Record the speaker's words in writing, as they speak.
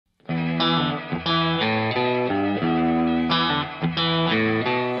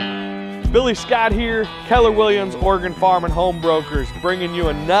Billy Scott here, Keller Williams, Oregon Farm and Home Brokers, bringing you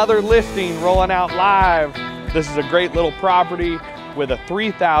another listing rolling out live. This is a great little property with a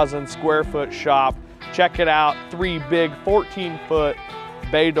 3,000 square foot shop. Check it out, 3 big 14-foot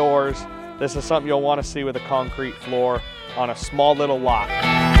bay doors. This is something you'll want to see with a concrete floor on a small little lot.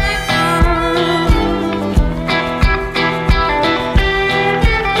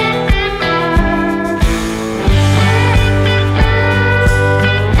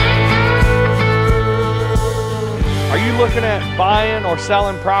 Are you looking at buying or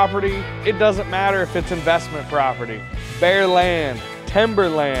selling property? It doesn't matter if it's investment property, bare land,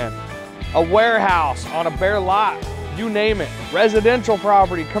 timberland, a warehouse on a bare lot, you name it, residential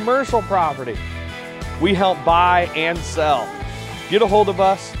property, commercial property. We help buy and sell. Get a hold of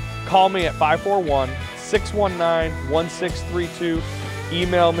us, call me at 541-619-1632,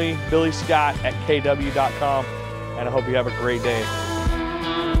 email me, billyscott@kw.com, and I hope you have a great day.